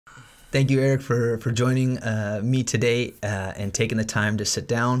Thank you, Eric, for joining me today and taking the time to sit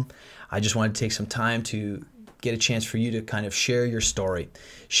down. I just wanted to take some time to get a chance for you to kind of share your story,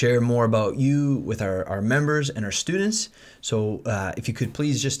 share more about you with our members and our students. So if you could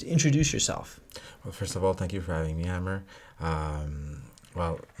please just introduce yourself. Well, first of all, thank you for having me, Hammer. I've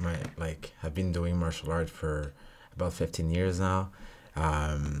been doing martial art for about 15 years now.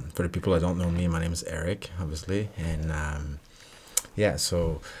 For the people that don't know me, my name is Eric, obviously, and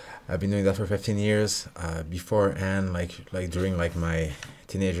so I've been doing that for 15 years. Beforehand, during my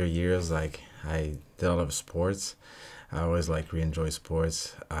teenager years, I did a lot of sports. I always really enjoy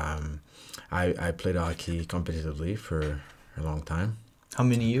sports. I played hockey competitively for a long time. How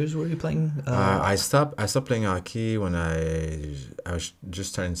many years were you playing? I stopped playing hockey when I was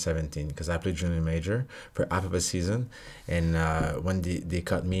just turning 17 because I played junior major for half of a season, and when they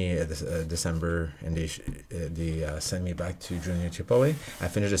cut me December and they sent me back to junior AAA, I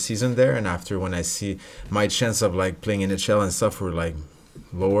finished the season there, and after when I see my chance of playing NHL and stuff were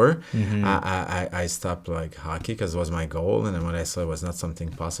lower, Mm-hmm. I stopped hockey because it was my goal, and then when I saw it was not something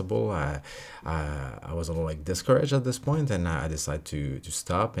possible, I was a little discouraged at this point, and I decided to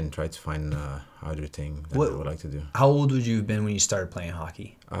stop and try to find other thing that I would like to do. How old would you have been when you started playing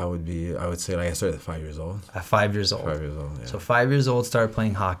hockey? I would say I started at 5 years old. At 5 years old. 5 years old, yeah. So 5 years old, started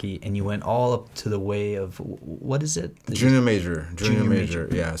playing hockey, and you went all up to the way of, what is it? Junior major. Junior major.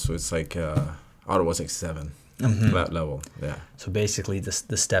 Yeah, so it's Ottawa 67. Mm-hmm. That level, yeah. So basically the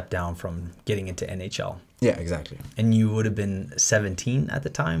step down from getting into NHL. Yeah, exactly. And you would have been 17 at the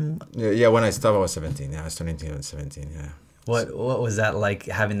time? Yeah, when I stopped, I was 17. Yeah, I was turning 17, yeah. What was that like,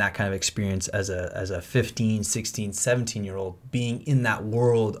 having that kind of experience as a 15, 16, 17-year-old, being in that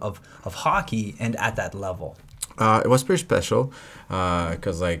world of hockey and at that level? It was pretty special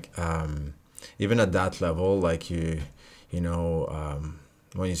because even at that level,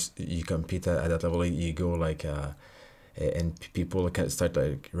 when you compete at that level, you go and people can start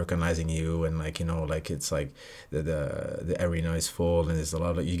recognizing you, and it's the arena is full, and there's a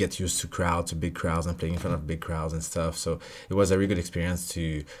lot of you get used to big crowds, and playing in front of big crowds and stuff. So it was a really good experience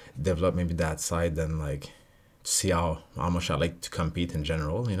to develop maybe that side, and to see how much I like to compete in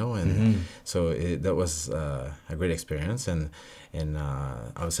general, and Mm-hmm. so that was a great experience, and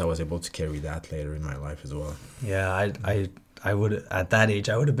obviously I was able to carry that later in my life as well. Yeah, I would, at that age,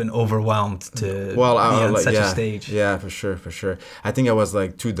 I would have been overwhelmed to be on such a stage. Yeah, for sure. I think I was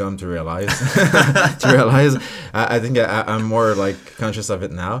too dumb to realize. I think I'm more conscious of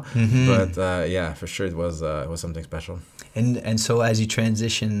it now. Mm-hmm. But yeah, for sure, it was something special. And so as you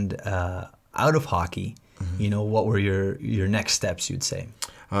transitioned out of hockey, Mm-hmm. what were your next steps, you'd say?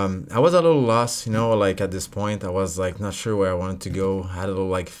 I was a little lost, at this point. I was not sure where I wanted to go. I had a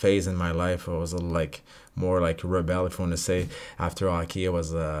little phase in my life. I was a little more rebel, if you want to say. After hockey, it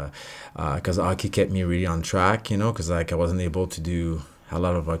was because hockey kept me really on track, because I wasn't able to do a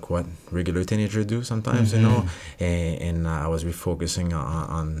lot of what regular teenagers do sometimes, Mm-hmm. and I was refocusing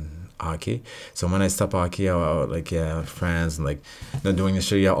on hockey. So when I stopped hockey, I friends and doing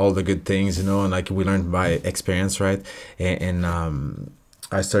all the good things, and we learned by experience, right? And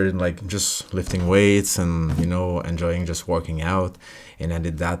I started just lifting weights and enjoying just working out, and I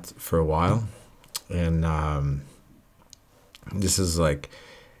did that for a while, and this is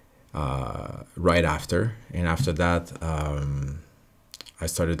right after, and after that I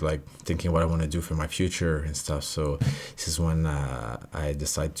started thinking what I want to do for my future and stuff. So this is when I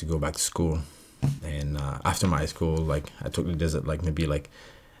decided to go back to school, and after my school, I took the visit maybe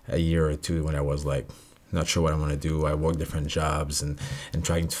a year or two when I was not sure what I want to do. I worked different jobs and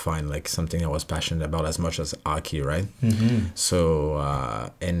trying to find something I was passionate about as much as hockey, right? Mm-hmm. So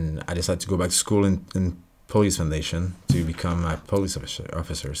and I decided to go back to school in police foundation to become a police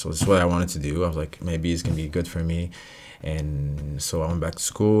officer. So this is what I wanted to do. I was maybe it's gonna be good for me, and so I went back to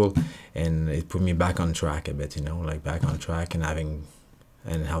school, and it put me back on track a bit, back on track and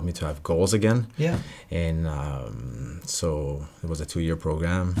helped me to have goals again. Yeah. And so it was a 2-year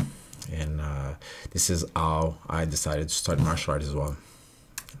program. And this is how I decided to start martial arts as well.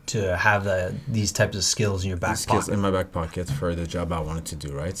 To have these types of skills in your back skills pocket. in my back pocket for the job I wanted to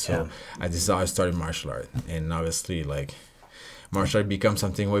do, right? So this is how I started martial art. And obviously, martial art became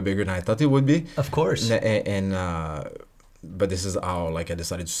something way bigger than I thought it would be. Of course. But this is how I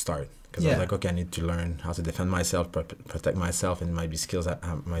decided to start. Because I was okay, I need to learn how to defend myself, protect myself, and might be skills that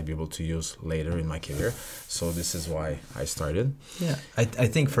I might be able to use later in my career. So this is why I started. Yeah, I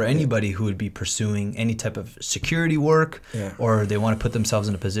think for anybody who would be pursuing any type of security work, or they want to put themselves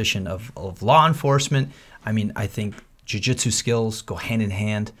in a position of law enforcement, I mean, I think jiu-jitsu skills go hand in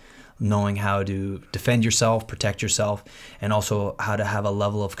hand. knowing how to defend yourself, protect yourself, and also how to have a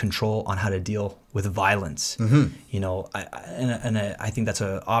level of control on how to deal with violence. You know, I think that's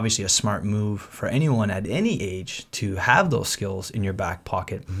obviously a smart move for anyone at any age to have those skills in your back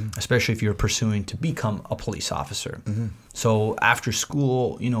pocket, especially if you're pursuing to become a police officer. So after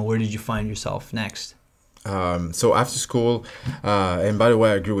school, you know, where did you find yourself next? So after school, and by the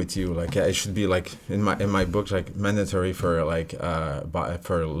way, I agree with you. Like, it should be like in my book, like mandatory for like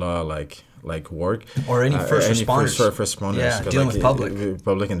for law, like work or any first responders. First responders, yeah, dealing with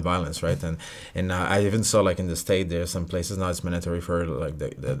public and violence, right? And I even saw like in the state there are some places now it's mandatory for like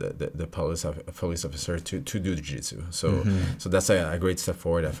the police officer to do the jiu-jitsu. So so that's a great step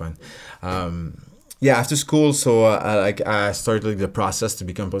forward, I find. Yeah, after school, so I started like the process to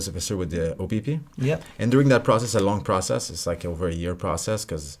become police officer with the OPP. Yeah. And during that process, a long process, it's like over a year process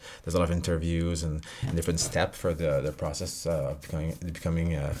because there's a lot of interviews and different steps for the process of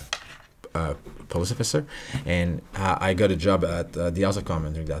becoming a police officer. And I got a job at the House of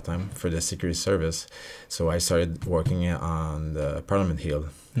Commons during that time for the Security Service. So I started working on the Parliament Hill.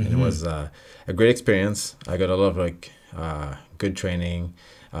 And it was a great experience. I got a lot of like good training.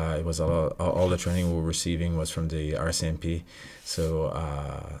 It was all the training we were receiving was from the RCMP, so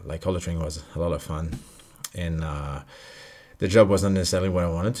like all the training was a lot of fun, and the job wasn't necessarily what I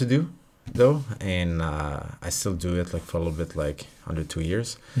wanted to do, though, and I still do it like for a little bit, like under 2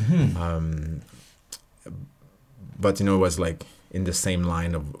 years, but you know it was like in the same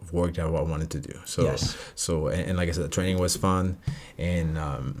line of work that I wanted to do. So yes. So and like I said, the training was fun, and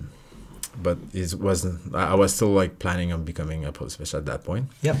but it wasn't. I was still like planning on becoming a police officer at that point.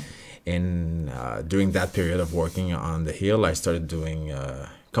 Yep. And during that period of working on the Hill, I started doing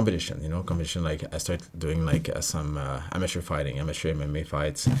competition. You know, competition. Like I started doing like some amateur fighting, amateur MMA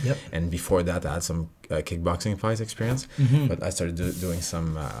fights. Yep. And before that, I had some kickboxing fights experience. But I started doing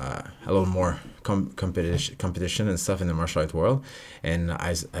some a little more competition and stuff in the martial art world, and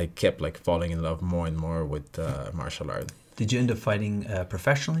I kept like falling in love more and more with martial art. Did you end up fighting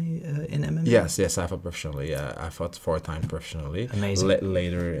professionally in MMA? Yes, I fought professionally. I fought 4 times professionally. Amazing.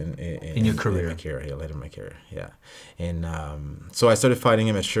 Later in your career. In my career, yeah, later in my career, yeah. And so I started fighting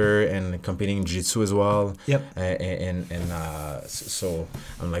amateur and competing in jiu-jitsu as well. Yep. So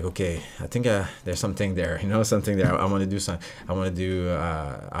I'm like, okay, I think there's something there. You know, something there. I want to do something. I want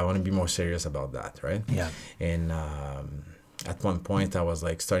to be more serious about that, right? Yeah. And at one point I was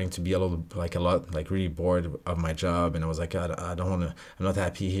like starting to be really bored of my job, and I was like, I don't want to, I'm not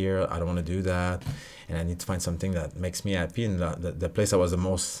happy here, I don't want to do that, and I need to find something that makes me happy. And the place I was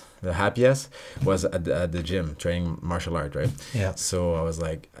the happiest was at the gym training martial art, right? Yeah. So I was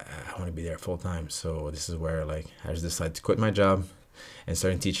like, I want to be there full time. So this is where like I just decided to quit my job and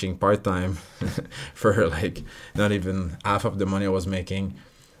started teaching part-time for like not even half of the money I was making,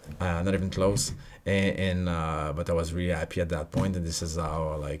 not even close. But I was really happy at that point, and this is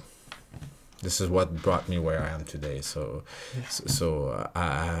what brought me where I am today. So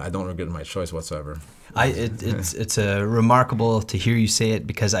I don't regret my choice whatsoever. It's remarkable to hear you say it,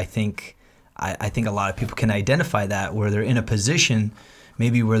 because I think a lot of people can identify that, where they're in a position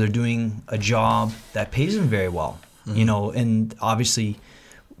maybe where they're doing a job that pays them very well, you know, and obviously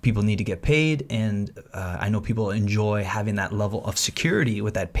people need to get paid, and I know people enjoy having that level of security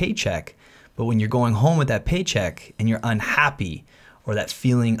with that paycheck. But when you're going home with that paycheck and you're unhappy, or that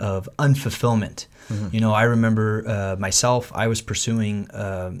feeling of unfulfillment, you know, I remember myself, I was pursuing,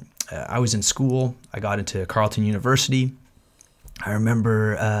 I was in school, I got into Carleton University. I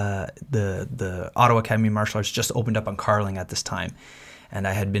remember the Ottawa Academy of Martial Arts just opened up on Carling at this time. And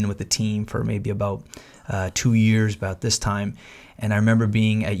I had been with the team for maybe about 2 years about this time. And I remember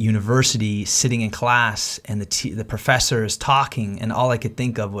being at university, sitting in class, and the professor is talking, and all I could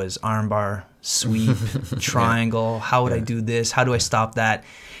think of was armbar, sweep, triangle. How would I do this? How do I stop that?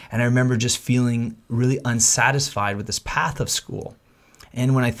 And I remember just feeling really unsatisfied with this path of school.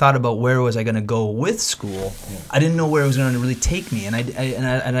 And when I thought about where was I going to go with school, I didn't know where it was going to really take me. And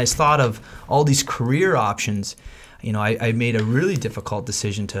I thought of all these career options. You know, I made a really difficult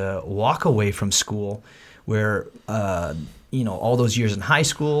decision to walk away from school, where you know, all those years in high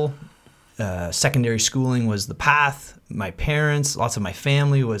school, secondary schooling was the path. My parents, lots of my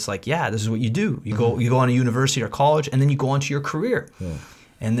family was like, yeah, this is what you do. You go on to university or college, and then you go on to your career. Yeah.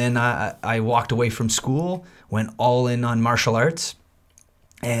 And then I walked away from school, went all in on martial arts,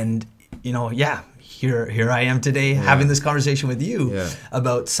 and you know, here I am today having this conversation with you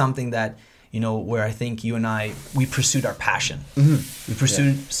about something that, you know, where I think you and we pursued our passion. We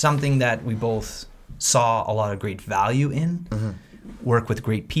pursued something that we both saw a lot of great value in, work with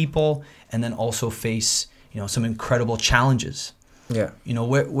great people, and then also face, you know, some incredible challenges. Yeah. You know,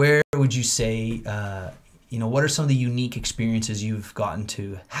 where would you say, you know, what are some of the unique experiences you've gotten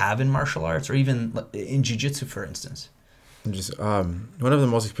to have in martial arts, or even in jiu-jitsu, for instance? Just one of the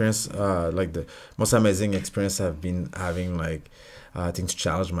most like the most amazing experience I've been having, like I think, to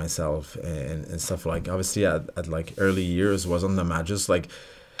challenge myself and stuff, like obviously at like early years was on the mat, just like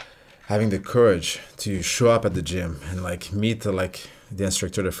having the courage to show up at the gym and like meet the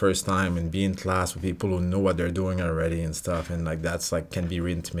instructor the first time and be in class with people who know what they're doing already and stuff, and like that's like can be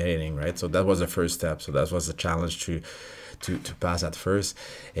really intimidating, right? So that was the first step. So that was the challenge to pass at first,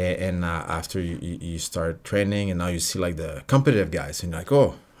 and after you start training, and now you see like the competitive guys, and you're like,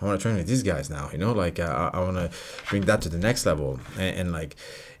 oh, I want to train with these guys now, you know, like I want to bring that to the next level, and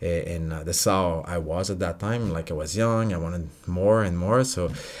that's how I was at that time. Like I was young, I wanted more and more,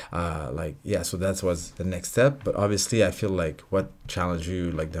 so so that was the next step. But obviously I feel like what challenged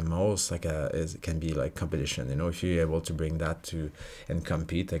you like the most, like is can be like competition, you know, if you're able to bring that to and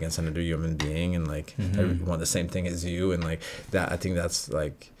compete against another human being, and like want the same thing as you, and like that, I think that's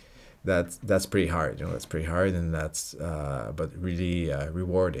like that's pretty hard, you know. That's pretty hard, and that's but really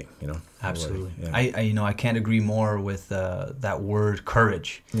rewarding, you know. Absolutely. Yeah. I you know, I can't agree more with that word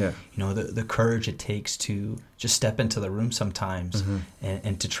courage. Yeah. You know, the courage it takes to just step into the room sometimes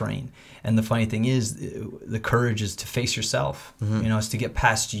and to train. And the funny thing is, the courage is to face yourself. You know, it's to get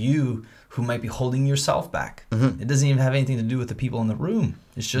past you who might be holding yourself back. It doesn't even have anything to do with the people in the room.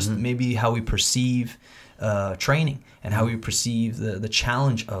 It's just maybe how we perceive training and how we perceive the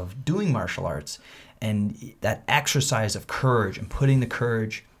challenge of doing martial arts, and that exercise of courage and putting the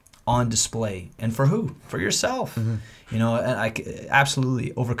courage on display. And for who? For yourself. You know, and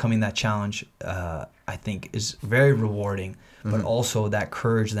absolutely overcoming that challenge, I think, is very rewarding. But also that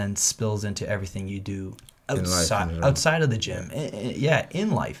courage then spills into everything you do outside of the gym. In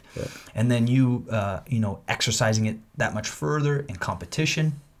life. Yeah. And then you know, exercising it that much further in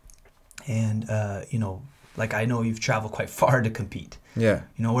competition. And you know, like I know you've traveled quite far to compete. Yeah.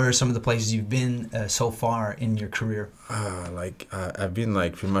 You know, where are some of the places you've been so far in your career? I've been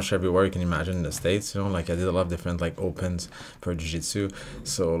like pretty much everywhere you can imagine in the States, you know, like I did a lot of different like opens for jiu-jitsu.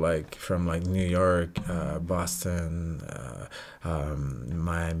 So like from like New York, Boston,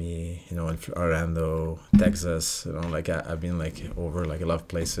 Miami, you know, and Orlando, Texas, you know, like I've been like over like a lot of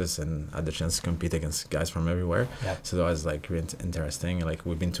places and had the chance to compete against guys from everywhere. Yeah. So that was like really interesting. Like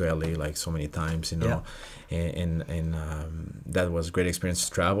we've been to LA like so many times, you know, and that was a great experience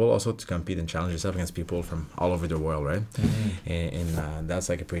to travel, also to compete and challenge yourself against people from all over the world, right? And that's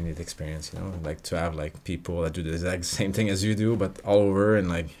like a pretty neat experience, you know, like to have like people that do the exact same thing as you do, but all over, and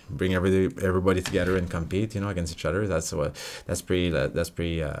like bring everybody together and compete, you know, against each other. That's pretty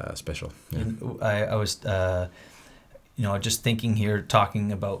special. Yeah. I was, you know, just thinking here,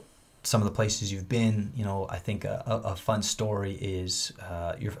 talking about some of the places you've been. You know, I think a fun story is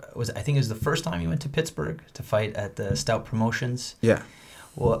I think it was the first time you went to Pittsburgh to fight at the Stout Promotions. Yeah.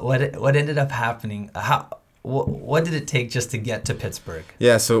 What ended up happening? What did it take just to get to Pittsburgh?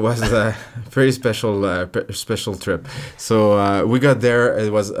 Yeah, so it was a very special trip. So we got there.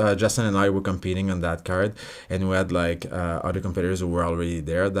 It was Justin and I were competing on that card, and we had like other competitors who were already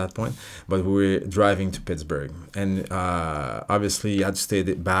there at that point. But we were driving to Pittsburgh, and obviously you had to stay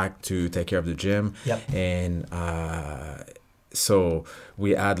back to take care of the gym. Yep. And so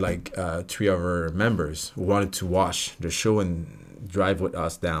we had like 3 of our members who wanted to watch the show and drive with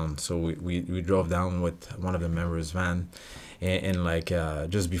us down. So we drove down with one of the members' van, and like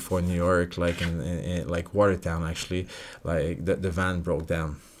just before New York, like in like Watertown, actually, like the van broke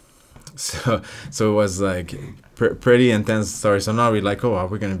down. So it was like pretty intense story. So now we're like, oh, are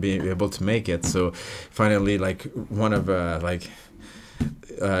we gonna be able to make it? So finally, like one of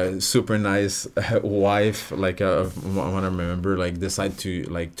super nice wife, like one of my member, like decide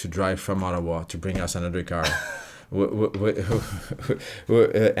to drive from Ottawa to bring us another car. And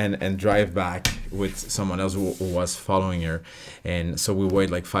drive back with someone else who was following her, and so we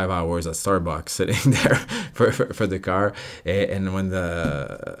waited like 5 hours at Starbucks sitting there for the car, and when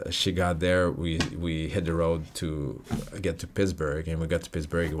she got there, we hit the road to get to Pittsburgh, and we got to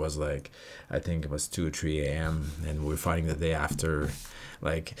Pittsburgh. It was like, I think it was 2 or 3 a.m. and we were fighting the day after.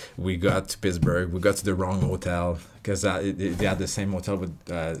 Like we got to Pittsburgh, we got to the wrong hotel because they had the same hotel with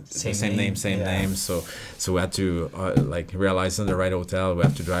same name. So we had to like realize on the right hotel. We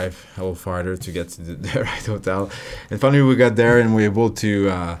have to drive a little farther to get to the right hotel. And finally we got there and we were able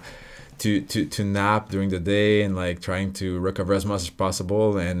to nap during the day and like trying to recover as much as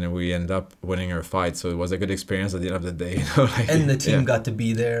possible, and we end up winning our fight. So it was a good experience at the end of the day, you know, like, and the team got to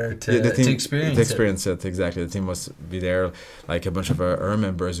be there to experience it. Exactly, the team was be there, like a bunch of our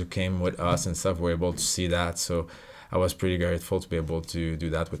members who came with us and stuff were able to see that. So I was pretty grateful to be able to do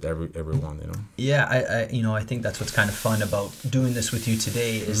that with everyone, you know. Yeah, I think that's what's kind of fun about doing this with you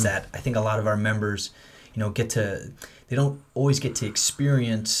today is that I think a lot of our members, they don't always get to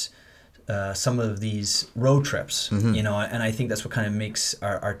experience some of these road trips, and I think that's what kind of makes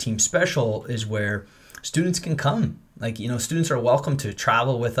our team special is where students can come. Like, students are welcome to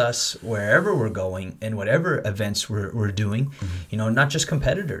travel with us wherever we're going and whatever events we're doing, not just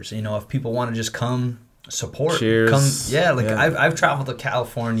competitors. If people want to just come support, cheers. I've traveled to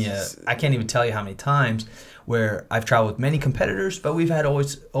California. I can't even tell you how many times where I've traveled with many competitors, but we've had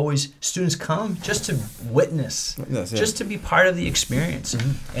always students come just to witness, just to be part of the experience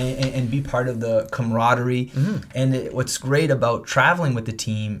and be part of the camaraderie. And what's great about traveling with the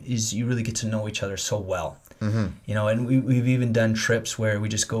team is you really get to know each other so well. And we've even done trips where we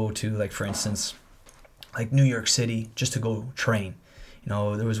just go to, like, for instance, like New York City just to go train.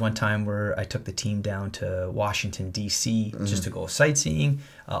 There was one time where I took the team down to Washington, D.C. Just to go sightseeing,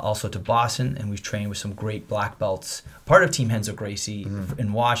 also to Boston, and we've trained with some great black belts, part of Team Renzo Gracie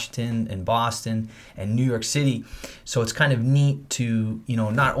in Washington, in Boston, and New York City. So it's kind of neat to,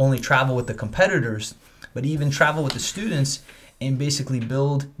 not only travel with the competitors, but even travel with the students and basically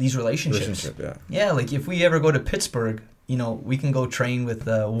build these relationships. Yeah, like if we ever go to Pittsburgh, we can go train with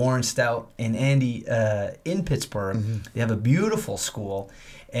Warren Stout and Andy in Pittsburgh. They have a beautiful school,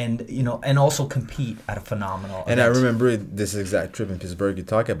 and and also compete at a phenomenal event. And I remember this exact trip in Pittsburgh you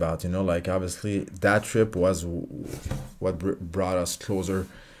talk about. Like obviously that trip was what brought us closer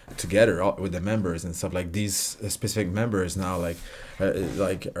together with the members and stuff. Like these specific members now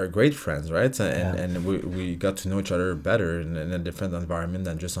are great friends, right? And we got to know each other better in a different environment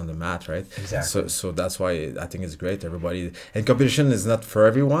than just on the mat, right? Exactly. So that's why I think it's great. Everybody, and competition is not for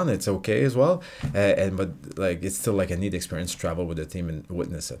everyone. It's okay as well, but like it's still like a neat experience to travel with the team and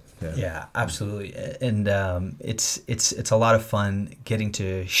witness it. Yeah, absolutely. And it's a lot of fun getting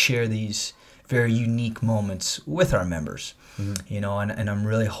to share these very unique moments with our members. And I'm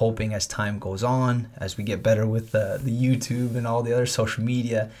really hoping as time goes on, as we get better with the YouTube and all the other social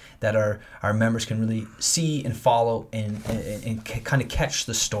media, that our members can really see and follow and kind of catch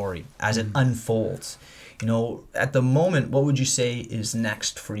the story as it unfolds. At the moment, what would you say is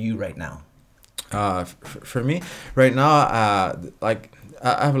next for you right now? For me right now, I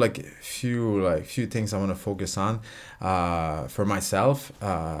have few things I want to focus on. For myself,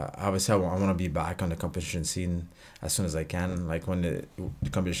 obviously I want to be back on the competition scene as soon as I can. Like when the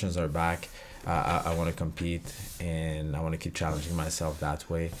competitions are back, I want to compete and I want to keep challenging myself that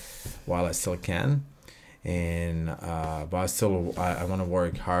way while I still can. And but I want to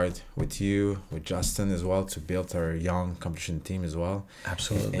work hard with you, with Justin as well, to build our young competition team as well.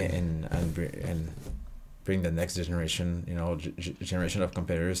 Absolutely. And bring the next generation, generation of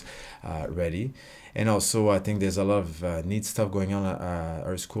competitors ready. And also I think there's a lot of neat stuff going on at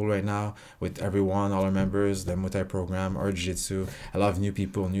our school right now with everyone, all our members, the Muay Thai program, our Jiu-Jitsu, a lot of new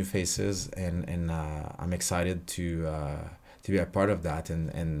people, new faces, and I'm excited to be a part of that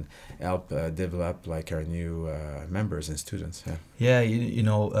and help develop like our new members and students.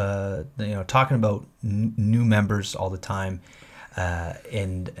 Talking about new members all the time,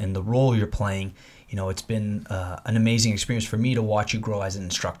 and the role you're playing. It's been an amazing experience for me to watch you grow as an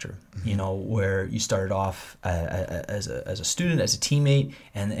instructor, where you started off as a student, as a teammate,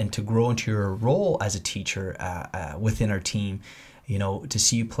 and to grow into your role as a teacher within our team, to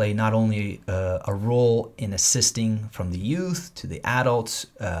see you play not only a role in assisting from the youth to the adults,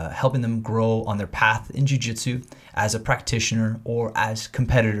 helping them grow on their path in jiu-jitsu as a practitioner or as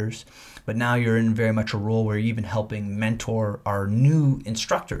competitors, but now you're in very much a role where you're even helping mentor our new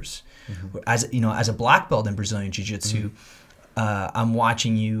instructors. As a black belt in Brazilian Jiu-Jitsu, I'm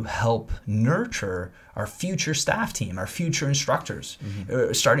watching you help nurture our future staff team, our future instructors,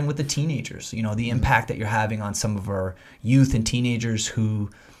 starting with the teenagers. The impact that you're having on some of our youth and teenagers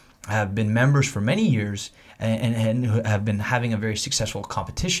who have been members for many years and who have been having a very successful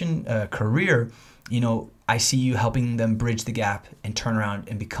competition career. I see you helping them bridge the gap and turn around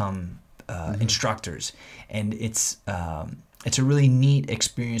and become instructors, and it's a really neat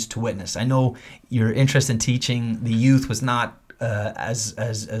experience to witness. I know your interest in teaching the youth was not as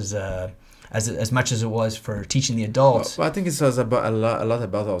much as it was for teaching the adults. Well, I think it says about a lot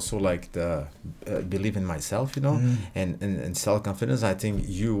about also like the belief in myself, and self confidence. I think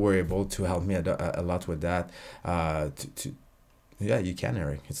you were able to help me a lot with that. Yeah, you can,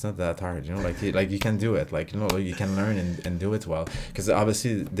 Eric. It's not that hard, like you can do it. You can learn and do it well. Because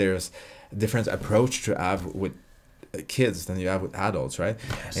obviously there's a different approach to have with kids than you have with adults, right?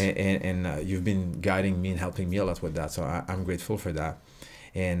 Yes. And you've been guiding me and helping me a lot with that, so I'm grateful for that.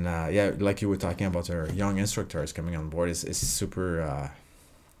 And yeah, like you were talking about our young instructors coming on board is super.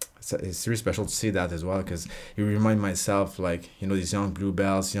 It's really special to see that as well, because you remind myself, like, you know, these young blue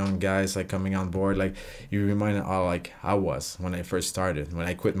belts, young guys like coming on board, like you remind how like I was when I first started, when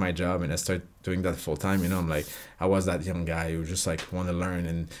I quit my job and I started doing that full time. You know, I'm like, I was that young guy who just like want to learn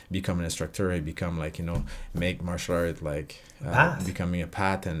and become an instructor and become like, you know, make martial art like becoming a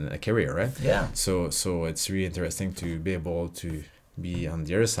path and a career, right? Yeah. So it's really interesting to be able to be on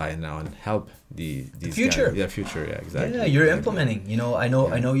the other side now and help the future guys. Yeah, future. Yeah, exactly. Yeah, you're implementing, you know, I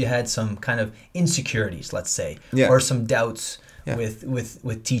know you had some kind of insecurities, let's say, Yeah. or some doubts Yeah.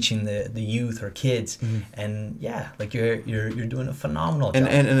 with teaching the youth or kids. And yeah, like you're doing a phenomenal job.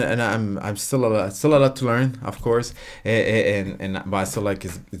 And I'm still a lot to learn, of course, and but I still like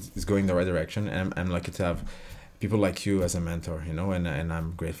it's going the right direction, and I'm lucky to have people like you as a mentor, you know, and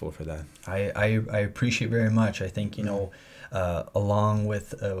I'm grateful for that. I appreciate very much. I think, you know, along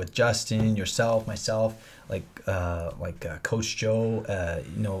with Justin, yourself, myself, like Coach Joe,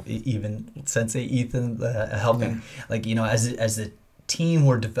 you know, even Sensei Ethan helping, like, you know, as the team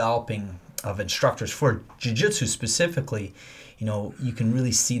we're developing of instructors for jiu-jitsu specifically, you know, you can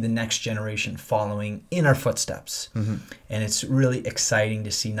really see the next generation following in our footsteps. And it's really exciting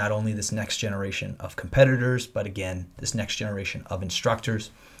to see not only this next generation of competitors, but again, this next generation of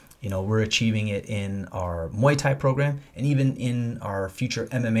instructors. You know, we're achieving it in our Muay Thai program and even in our future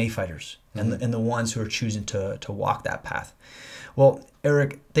MMA fighters and the ones who are choosing to walk that path. Well,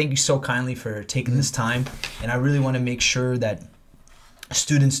 Eric, thank you so kindly for taking this time. And I really want to make sure that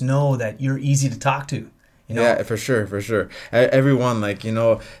students know that you're easy to talk to. You know? Yeah, for sure. Everyone, like, you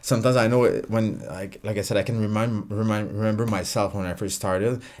know, sometimes I know it when, like I said, I can remember myself when I first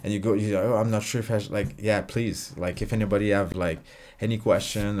started, and you go, oh, I'm not sure if I should, like, yeah, please, like, if anybody have like any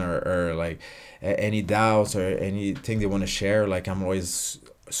question or like any doubts or anything they want to share, like, I'm always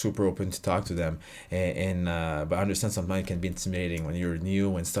super open to talk to them, and but I understand sometimes it can be intimidating when you're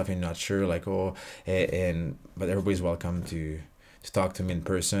new and stuff and you're not sure, like, but everybody's welcome to talk to me in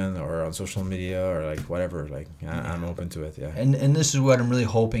person or on social media or like whatever, like I'm open to it. Yeah. And this is what I'm really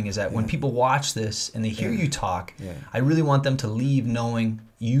hoping is that when people watch this and they hear you talk, I really want them to leave knowing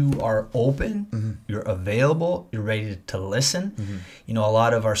you are open, you're available, you're ready to listen. You know, a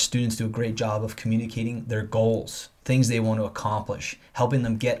lot of our students do a great job of communicating their goals, things they want to accomplish, helping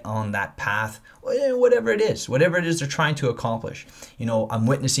them get on that path, whatever it is they're trying to accomplish. You know, I'm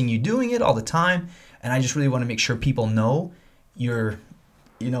witnessing you doing it all the time, and I just really want to make sure people know you're,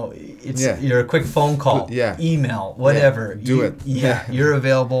 you know, you're a quick phone call, email, whatever. Do it. You're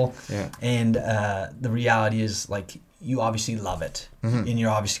available. And the reality is, like, you obviously love it, and you're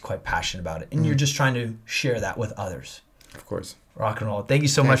obviously quite passionate about it, and you're just trying to share that with others. Of course. Rock and roll. Thank you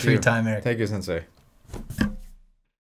so much for your time, Eric. Thank you, Sensei.